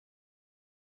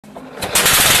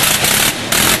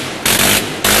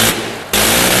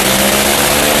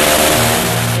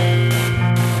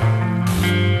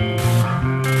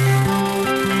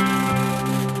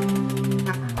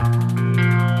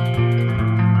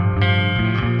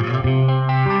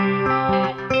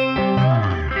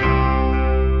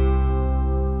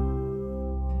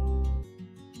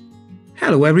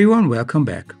Hello everyone, welcome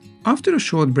back. After a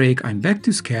short break, I'm back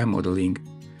to scale modeling.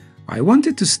 I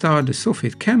wanted to start the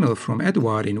Soffit Camel from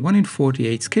Eduard in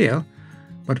 1/48 scale,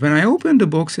 but when I opened the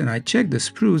box and I checked the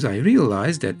sprues, I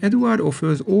realized that Eduard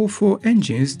offers all 4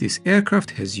 engines this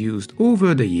aircraft has used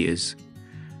over the years.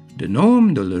 The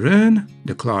Gnome, the Lorraine,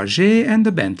 the Clerget and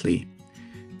the Bentley.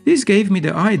 This gave me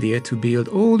the idea to build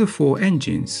all the 4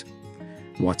 engines.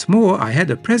 What's more, I had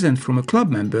a present from a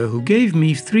club member who gave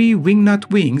me 3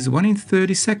 Wingnut Wings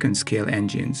 1/32 scale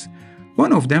engines.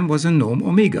 One of them was a Gnome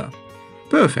Omega.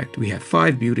 Perfect, we have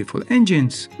 5 beautiful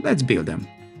engines, let's build them.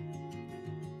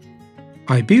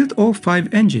 I built all 5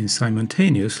 engines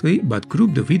simultaneously but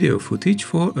grouped the video footage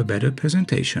for a better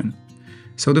presentation.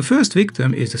 So the first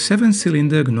victim is the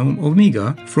 7-cylinder Gnome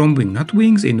Omega from Wingnut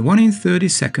Wings in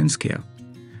 1/32 scale.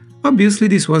 Obviously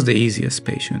this was the easiest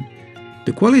patient.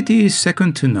 The quality is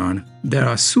second to none, there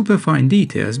are super fine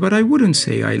details, but I wouldn't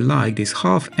say I like this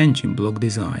half engine block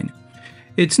design.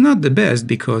 It's not the best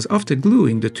because after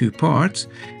gluing the 2 parts,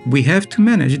 we have to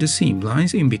manage the seam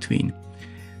lines in between.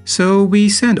 So we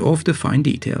sand off the fine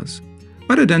details.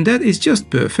 Other than that, it's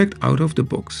just perfect out of the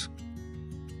box.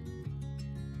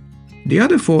 The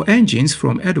other 4 engines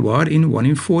from Eduard in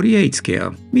 1/48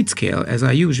 scale, mid-scale as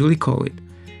I usually call it.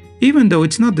 Even though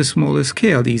it's not the smallest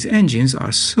scale, these engines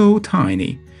are so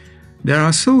tiny. They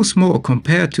are so small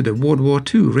compared to the World War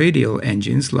II radial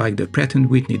engines like the Pratt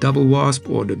 & Whitney Double Wasp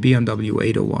or the BMW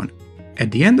 801.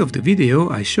 At the end of the video,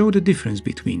 I show the difference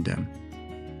between them.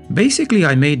 Basically,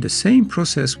 I made the same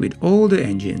process with all the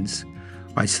engines.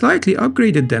 I slightly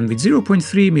upgraded them with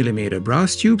 0.3 mm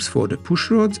brass tubes for the push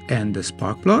rods and the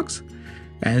spark plugs,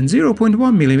 and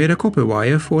 0.1 mm copper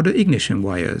wire for the ignition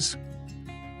wires.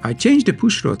 I changed the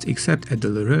push rods except at the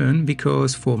Lorraine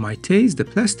because for my taste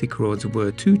the plastic rods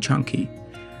were too chunky.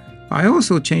 I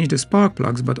also changed the spark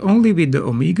plugs but only with the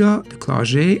Omega, the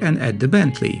Clerget and at the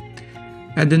Bentley.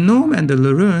 At the Gnome and the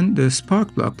Lorraine the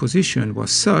spark plug position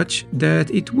was such that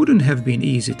it wouldn't have been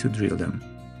easy to drill them.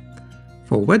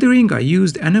 For weathering I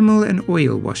used enamel and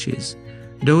oil washes.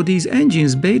 Though these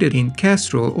engines bathed in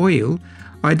castor oil,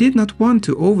 I did not want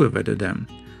to over-weather them.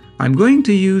 I'm going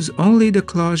to use only the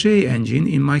Clerget engine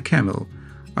in my Camel.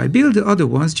 I build the other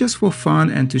ones just for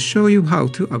fun and to show you how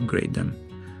to upgrade them.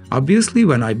 Obviously,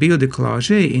 when I build the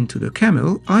Clerget into the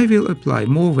Camel, I will apply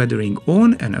more weathering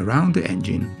on and around the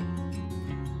engine.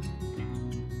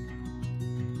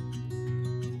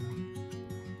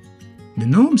 The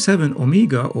Gnome 7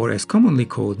 Omega, or as commonly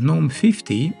called Gnome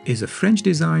 50, is a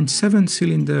French-designed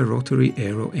 7-cylinder rotary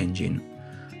aero engine.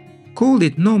 Called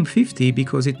it Gnome 50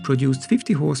 because it produced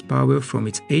 50 horsepower from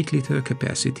its 8-liter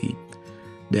capacity.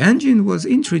 The engine was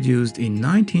introduced in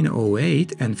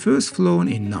 1908 and first flown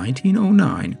in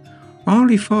 1909.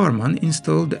 Henri Farman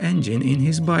installed the engine in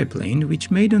his biplane,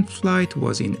 which maiden flight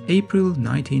was in April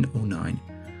 1909.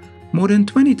 More than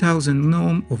 20,000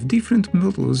 Gnome of different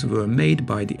models were made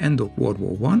by the end of World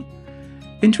War I.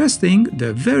 Interesting,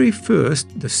 the very first,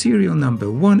 the serial number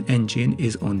 1 engine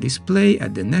is on display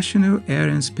at the National Air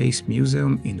and Space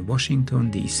Museum in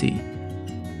Washington, D.C.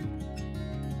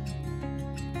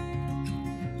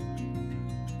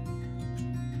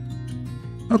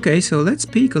 Okay, so let's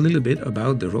speak a little bit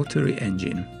about the rotary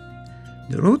engine.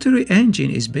 The rotary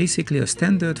engine is basically a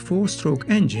standard 4-stroke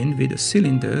engine with the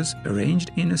cylinders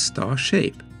arranged in a star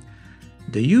shape.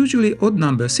 The usually odd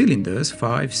number cylinders,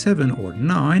 5, 7 or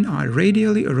 9, are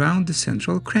radially around the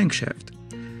central crankshaft.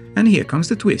 And here comes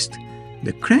the twist.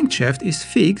 The crankshaft is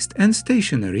fixed and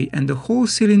stationary and the whole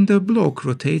cylinder block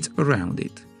rotates around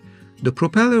it. The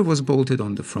propeller was bolted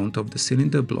on the front of the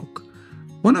cylinder block.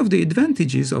 One of the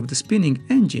advantages of the spinning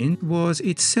engine was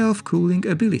its self-cooling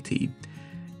ability.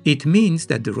 It means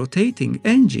that the rotating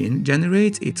engine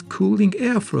generates its cooling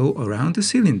airflow around the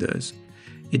cylinders.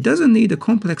 It doesn't need a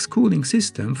complex cooling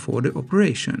system for the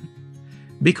operation.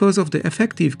 Because of the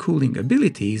effective cooling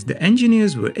abilities, the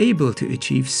engineers were able to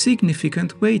achieve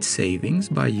significant weight savings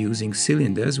by using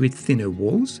cylinders with thinner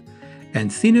walls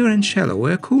and thinner and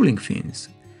shallower cooling fins.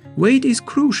 Weight is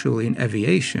crucial in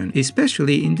aviation,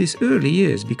 especially in these early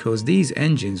years because these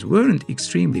engines weren't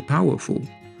extremely powerful.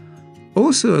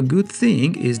 Also a good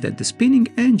thing is that the spinning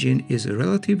engine is a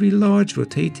relatively large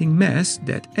rotating mass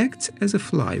that acts as a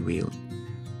flywheel.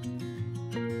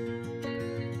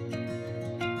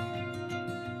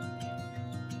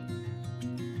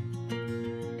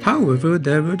 However,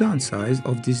 there were downsides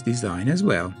of this design as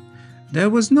well. There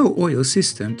was no oil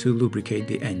system to lubricate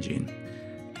the engine.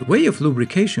 The way of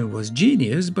lubrication was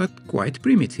genius but quite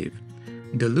primitive.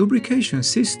 The lubrication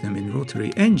system in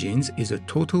rotary engines is a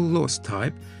total loss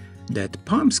type that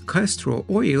pumps castor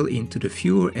oil into the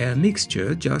fuel-air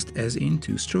mixture just as in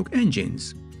 2-stroke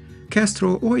engines.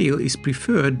 castor oil is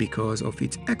preferred because of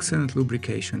its excellent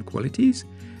lubrication qualities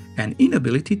and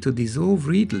inability to dissolve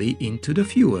readily into the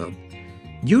fuel.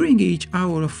 During each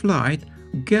hour of flight,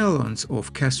 gallons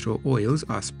of castor oils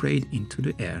are sprayed into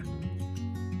the air.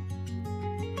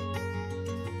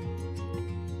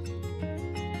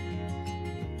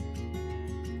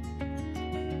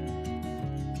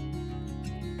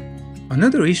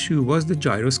 Another issue was the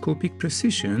gyroscopic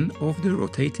precision of the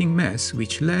rotating mass,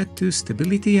 which led to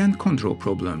stability and control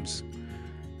problems.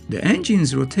 The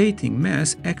engine's rotating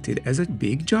mass acted as a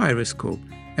big gyroscope,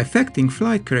 affecting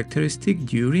flight characteristics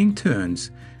during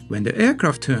turns. When the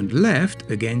aircraft turned left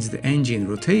against the engine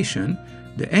rotation,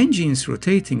 the engine's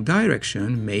rotating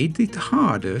direction made it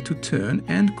harder to turn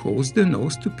and caused the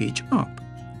nose to pitch up.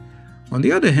 On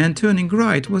the other hand, turning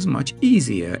right was much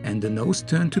easier and the nose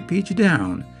turned to pitch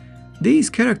down.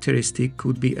 These characteristics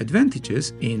could be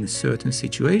advantageous in certain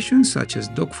situations such as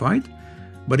dogfight,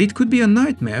 but it could be a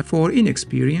nightmare for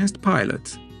inexperienced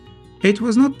pilots. It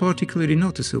was not particularly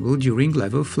noticeable during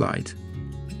level flight.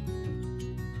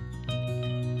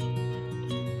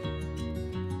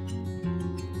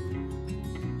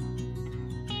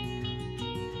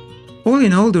 All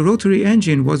in all, the rotary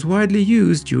engine was widely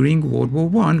used during World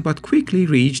War I but quickly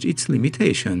reached its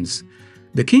limitations.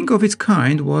 The king of its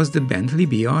kind was the Bentley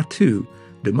BR2,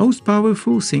 the most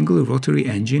powerful single rotary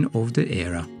engine of the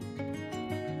era.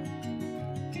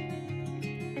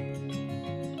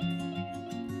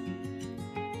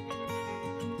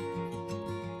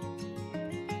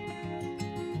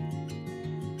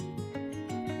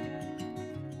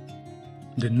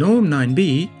 The Gnome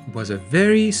 9B was a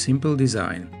very simple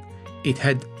design. It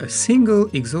had a single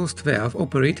exhaust valve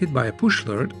operated by a push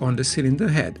rod on the cylinder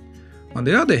head. On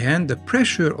the other hand, the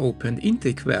pressure-opened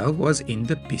intake valve was in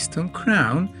the piston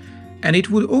crown, and it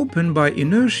would open by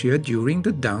inertia during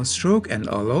the downstroke and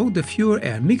allow the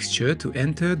fuel-air mixture to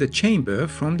enter the chamber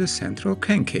from the central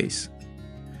crankcase.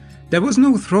 There was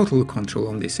no throttle control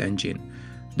on this engine.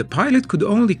 The pilot could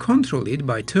only control it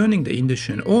by turning the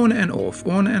ignition on and off,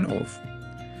 on and off.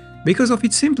 Because of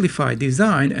its simplified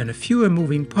design and fewer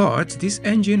moving parts, this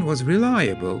engine was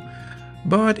reliable,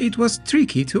 but it was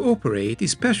tricky to operate,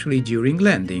 especially during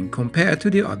landing, compared to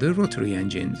the other rotary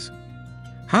engines.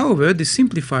 However, the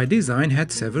simplified design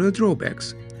had several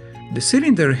drawbacks. The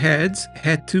cylinder heads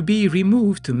had to be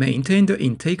removed to maintain the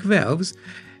intake valves,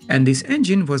 and this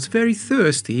engine was very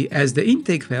thirsty as the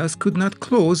intake valves could not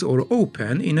close or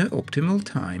open in an optimal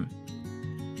time.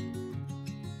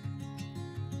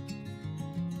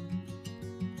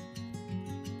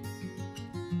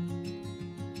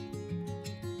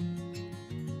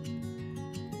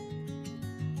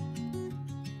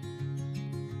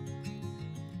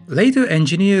 Later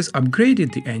engineers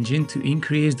upgraded the engine to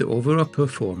increase the overall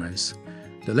performance.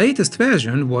 The latest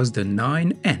version was the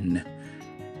 9N.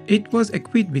 It was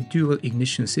equipped with dual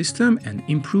ignition system and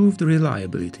improved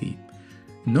reliability.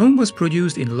 Gnome was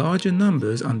produced in larger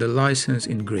numbers under license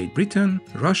in Great Britain,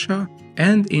 Russia,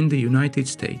 and in the United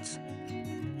States.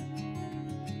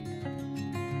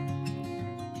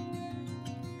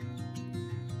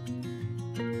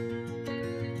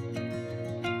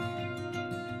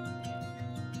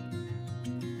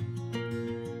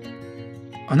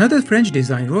 Another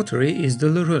French-designed rotary is the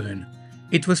Lorraine.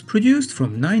 It was produced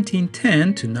from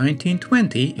 1910 to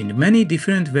 1920 in many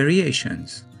different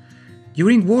variations.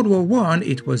 During World War I,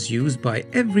 it was used by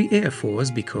every air force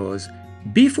because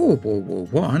before World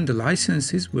War I, the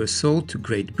licenses were sold to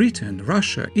Great Britain,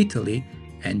 Russia, Italy,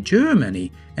 and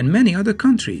Germany, and many other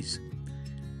countries.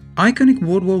 Iconic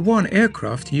World War I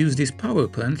aircraft used this power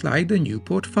plant like the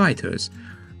Newport fighters,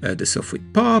 the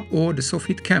Soviet Pup or the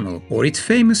Soviet Camel, or its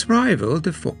famous rival, the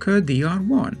Fokker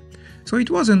DR-1. So it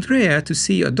wasn't rare to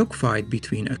see a dogfight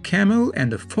between a Camel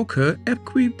and a Fokker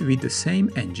equipped with the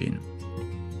same engine.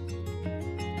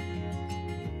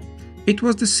 It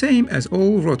was the same as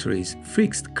all rotaries,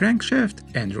 fixed crankshaft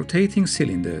and rotating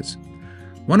cylinders.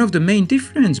 One of the main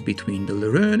differences between the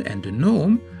Lorraine and the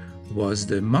Gnome was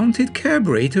the mounted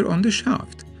carburetor on the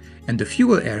shaft, and the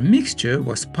fuel-air mixture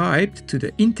was piped to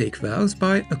the intake valves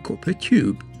by a copper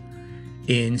tube.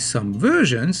 In some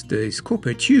versions, these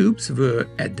copper tubes were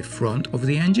at the front of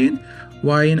the engine,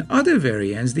 while in other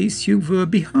variants these tubes were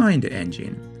behind the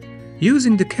engine.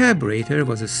 Using the carburetor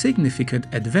was a significant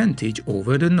advantage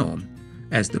over the Gnome,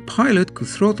 as the pilot could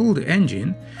throttle the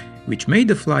engine, which made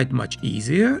the flight much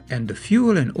easier and the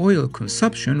fuel and oil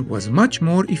consumption was much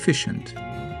more efficient.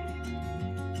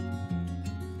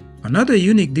 Another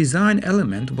unique design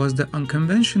element was the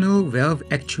unconventional valve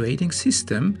actuating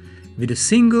system with a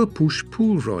single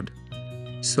push-pull rod.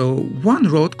 So one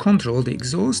rod controlled the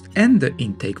exhaust and the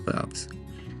intake valves.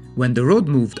 When the rod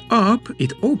moved up,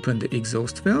 it opened the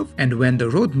exhaust valve, and when the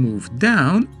rod moved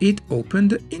down, it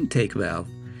opened the intake valve.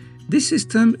 This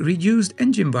system reduced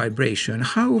engine vibration,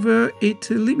 however, it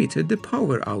limited the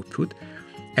power output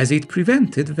as it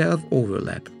prevented valve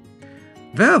overlap.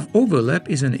 Valve overlap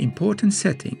is an important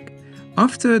setting.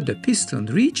 After the piston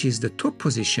reaches the top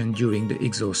position during the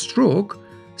exhaust stroke,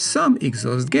 some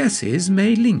exhaust gases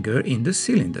may linger in the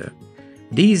cylinder.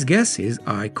 These gases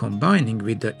are combining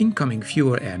with the incoming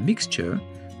fuel-air mixture,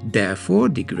 therefore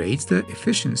degrades the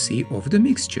efficiency of the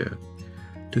mixture.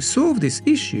 To solve this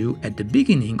issue, at the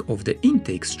beginning of the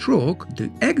intake stroke, the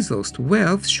exhaust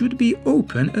valve should be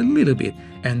open a little bit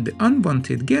and the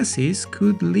unwanted gases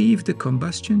could leave the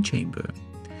combustion chamber.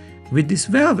 With this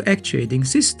valve actuating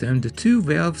system, the two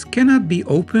valves cannot be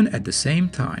open at the same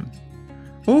time.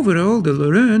 Overall, the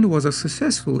Lorraine was a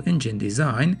successful engine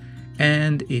design,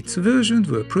 and its versions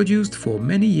were produced for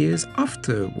many years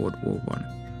after World War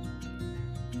I.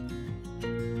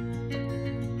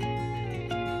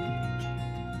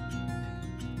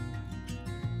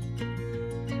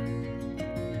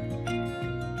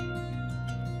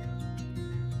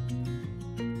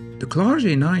 The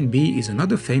Clerget 9B is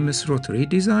another famous rotary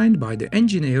designed by the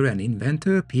engineer and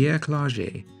inventor Pierre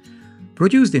Clerget,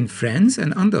 produced in France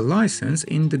and under license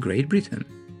in Great Britain.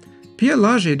 Pierre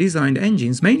Clerget designed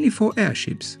engines mainly for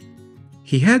airships.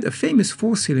 He had a famous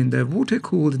four-cylinder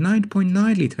water-cooled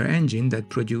 9.9-liter engine that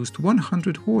produced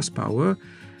 100 horsepower,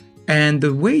 and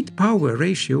the weight-power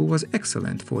ratio was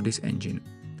excellent for this engine.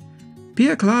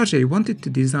 Pierre Clerget wanted to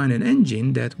design an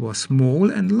engine that was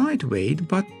small and lightweight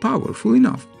but powerful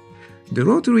enough. The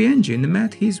rotary engine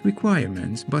met his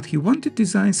requirements, but he wanted to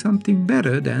design something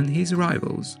better than his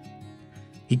rivals.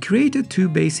 He created two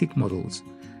basic models.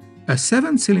 A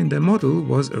 7-cylinder model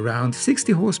was around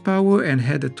 60 horsepower and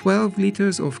had 12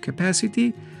 liters of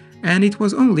capacity, and it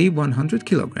was only 100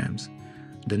 kilograms.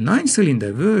 The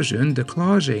 9-cylinder version, the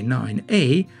Clerget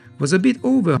 9A, was a bit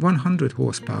over 100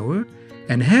 horsepower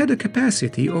and had a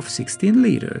capacity of 16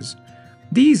 liters.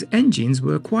 These engines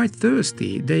were quite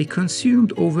thirsty. They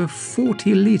consumed over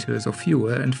 40 liters of fuel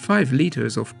and 5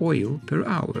 liters of oil per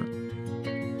hour.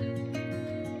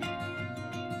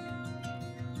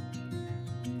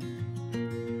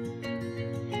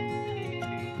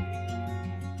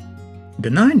 The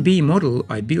 9B model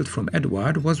I built from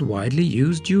Eduard was widely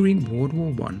used during World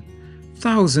War I.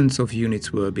 Thousands of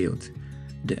units were built.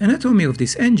 The anatomy of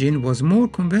this engine was more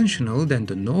conventional than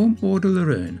the Gnome or the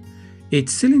Lorraine.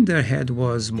 Its cylinder head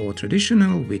was more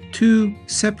traditional, with two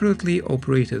separately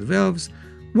operated valves,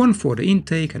 one for the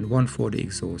intake and one for the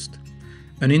exhaust.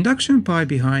 An induction pipe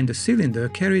behind the cylinder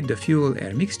carried the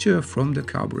fuel-air mixture from the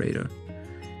carburetor.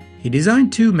 He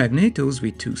designed two magnetos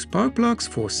with two spark plugs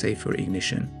for safer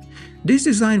ignition. This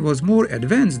design was more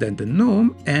advanced than the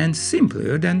Gnome and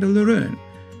simpler than the Lorraine.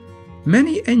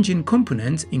 Many engine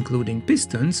components, including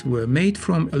pistons, were made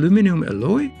from aluminum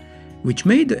alloy, which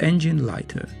made the engine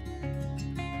lighter.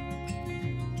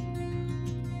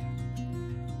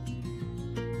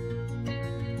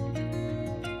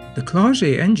 The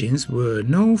Clerget engines were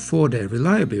known for their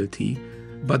reliability,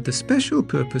 but the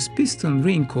special-purpose piston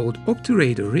ring called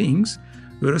obturator rings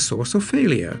were a source of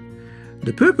failure.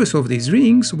 The purpose of these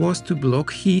rings was to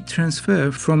block heat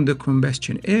transfer from the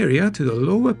combustion area to the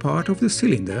lower part of the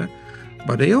cylinder,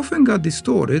 but they often got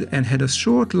distorted and had a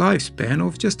short lifespan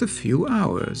of just a few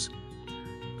hours.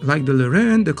 Like the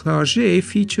Lorraine, the Clerget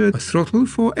featured a throttle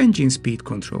for engine speed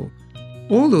control.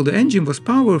 Although the engine was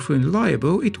powerful and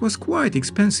reliable, it was quite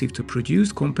expensive to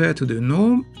produce compared to the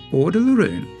Gnome or the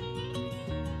Lorraine.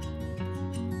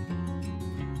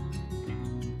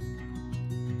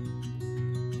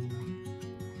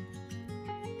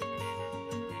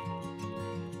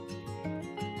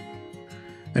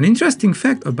 An interesting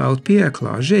fact about Pierre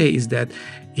Clerget is that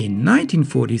in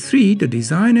 1943 the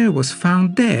designer was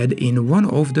found dead in one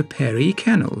of the Paris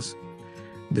canals.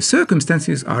 The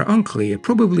circumstances are unclear,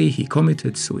 probably he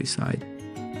committed suicide.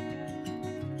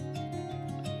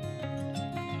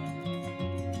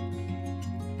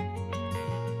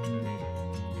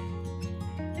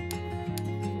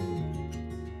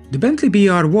 The Bentley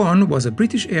BR-1 was a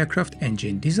British aircraft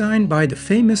engine designed by the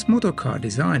famous motorcar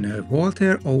designer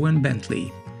Walter Owen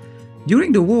Bentley.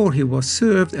 During the war he was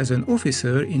served as an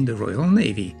officer in the Royal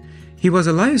Navy. He was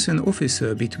a liaison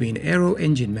officer between aero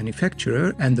engine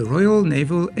manufacturer and the Royal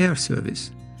Naval Air Service.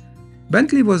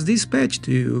 Bentley was dispatched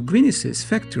to Guinness's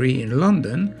factory in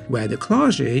London, where the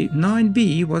Clerget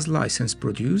 9B was license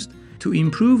produced, to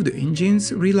improve the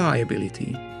engine's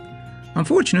reliability.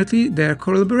 Unfortunately, their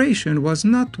collaboration was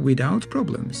not without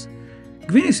problems.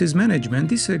 Guinness's management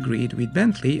disagreed with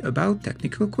Bentley about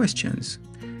technical questions.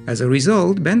 As a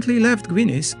result, Bentley left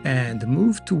Guinness and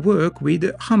moved to work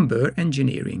with Humber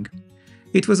Engineering.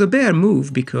 It was a bare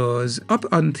move because up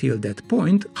until that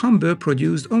point, Humber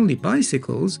produced only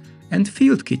bicycles and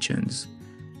field kitchens.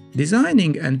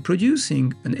 Designing and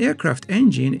producing an aircraft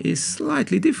engine is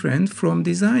slightly different from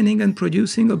designing and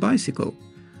producing a bicycle.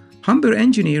 Humber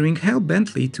Engineering helped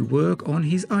Bentley to work on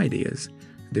his ideas.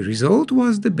 The result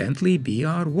was the Bentley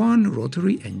BR1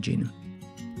 rotary engine.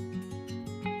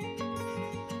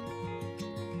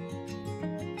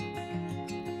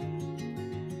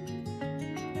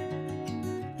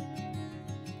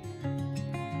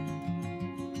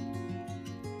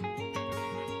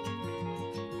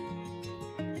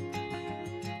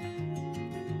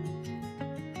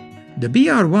 The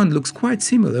BR1 looks quite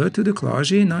similar to the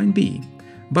Clerget 9B,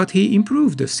 but he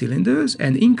improved the cylinders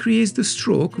and increased the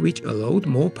stroke, which allowed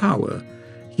more power.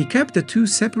 He kept the two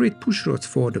separate pushrods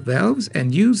for the valves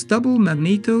and used double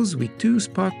magnetos with 2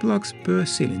 spark plugs per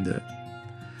cylinder.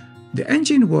 The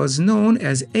engine was known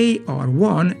as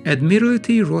AR1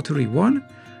 Admiralty Rotary 1,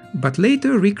 but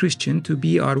later rechristened to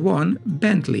BR1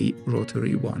 Bentley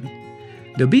Rotary 1.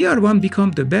 The BR1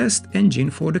 became the best engine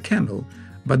for the Camel,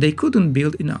 but they couldn't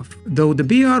build enough, though the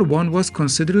BR1 was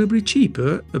considerably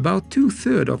cheaper, about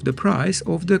 2/3 of the price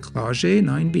of the Clerget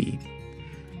 9B.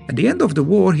 At the end of the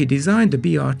war, he designed the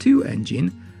BR2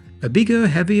 engine, a bigger,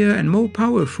 heavier and more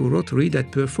powerful rotary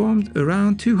that performed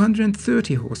around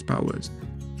 230 horsepower.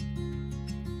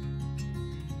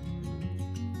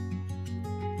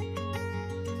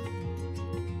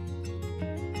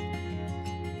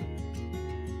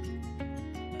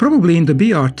 Probably in the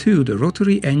BR2, the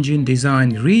rotary engine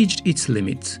design reached its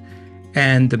limits,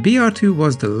 and the BR2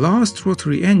 was the last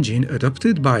rotary engine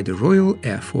adopted by the Royal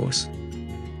Air Force.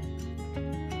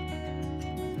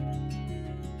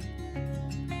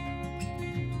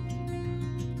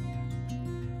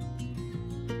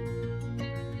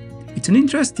 It's an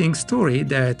interesting story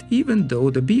that even though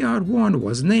the BR1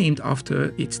 was named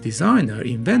after its designer,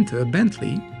 inventor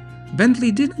Bentley,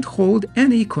 Bentley didn't hold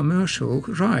any commercial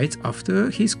rights after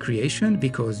his creation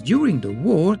because during the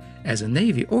war, as a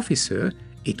Navy officer,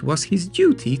 it was his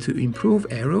duty to improve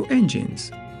aero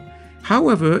engines.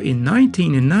 However, in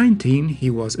 1919 he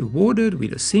was awarded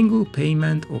with a single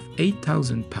payment of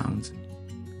 £8,000.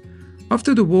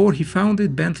 After the war, he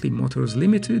founded Bentley Motors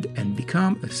Limited and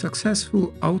became a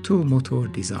successful automotor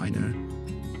designer.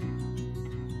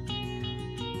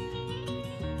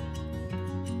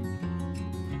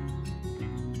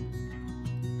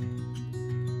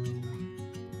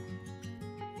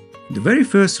 The very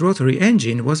first rotary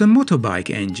engine was a motorbike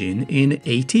engine in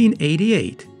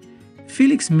 1888.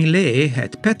 Félix Millet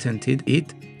had patented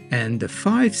it, and the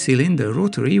 5-cylinder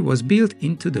rotary was built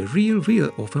into the rear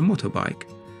wheel of a motorbike.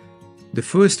 The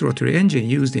first rotary engine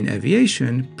used in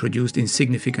aviation, produced in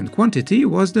significant quantity,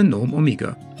 was the Gnome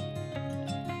Omega.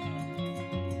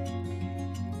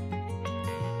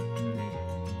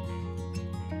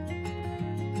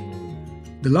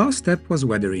 The last step was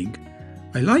weathering.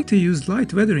 I like to use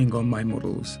light weathering on my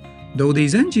models. Though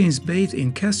these engines bathe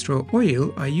in castor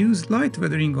oil, I use light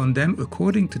weathering on them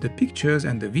according to the pictures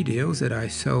and the videos that I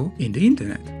saw in the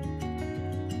internet.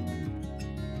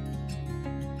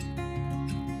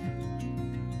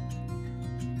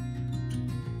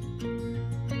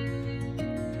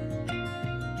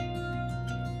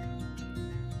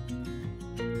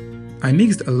 I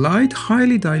mixed a light,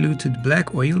 highly diluted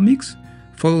black oil mix,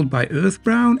 followed by earth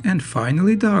brown and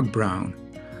finally dark brown.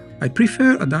 I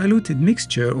prefer a diluted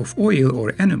mixture of oil or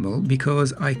enamel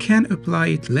because I can apply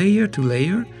it layer to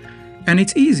layer, and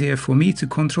it's easier for me to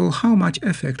control how much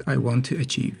effect I want to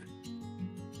achieve.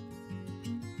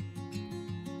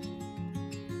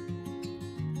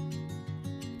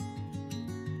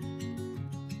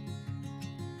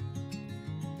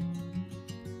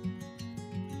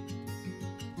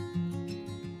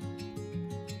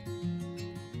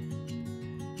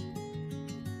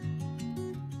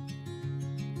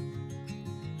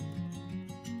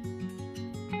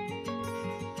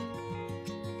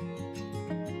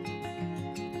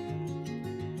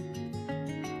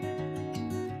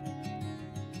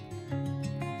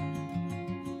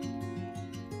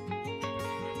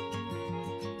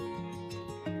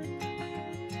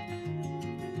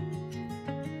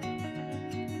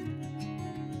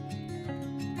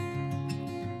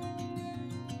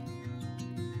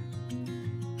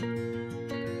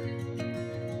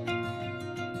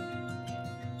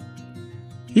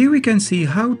 Here we can see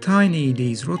how tiny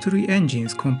these rotary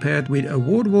engines compared with a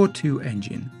World War II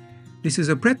engine. This is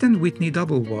a Pratt & Whitney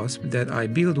double wasp that I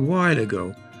built a while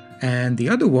ago, and the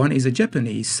other one is a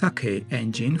Japanese Sake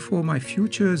engine for my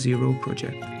Future Zero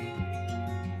project.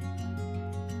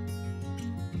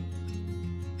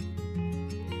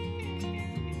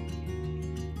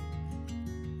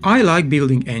 I like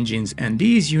building engines, and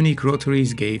these unique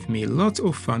rotaries gave me lots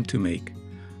of fun to make.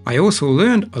 I also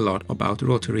learned a lot about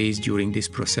rotaries during this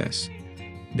process.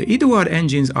 The Eduard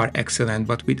engines are excellent,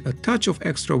 but with a touch of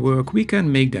extra work we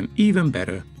can make them even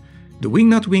better. The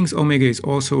Wingnut Wings Omega is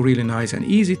also really nice and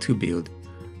easy to build.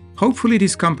 Hopefully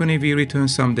this company will return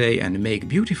someday and make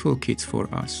beautiful kits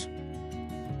for us.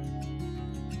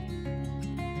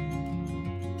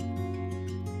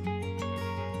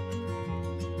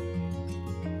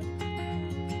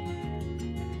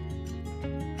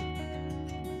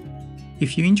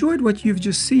 If you enjoyed what you've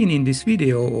just seen in this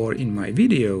video or in my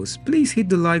videos, please hit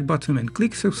the like button and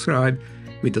click subscribe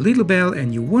with the little bell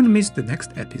and you won't miss the next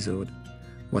episode.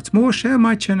 What's more, share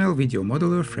my channel with your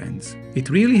modeler friends. It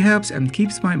really helps and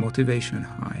keeps my motivation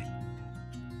high.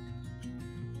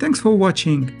 Thanks for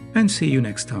watching and see you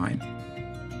next time.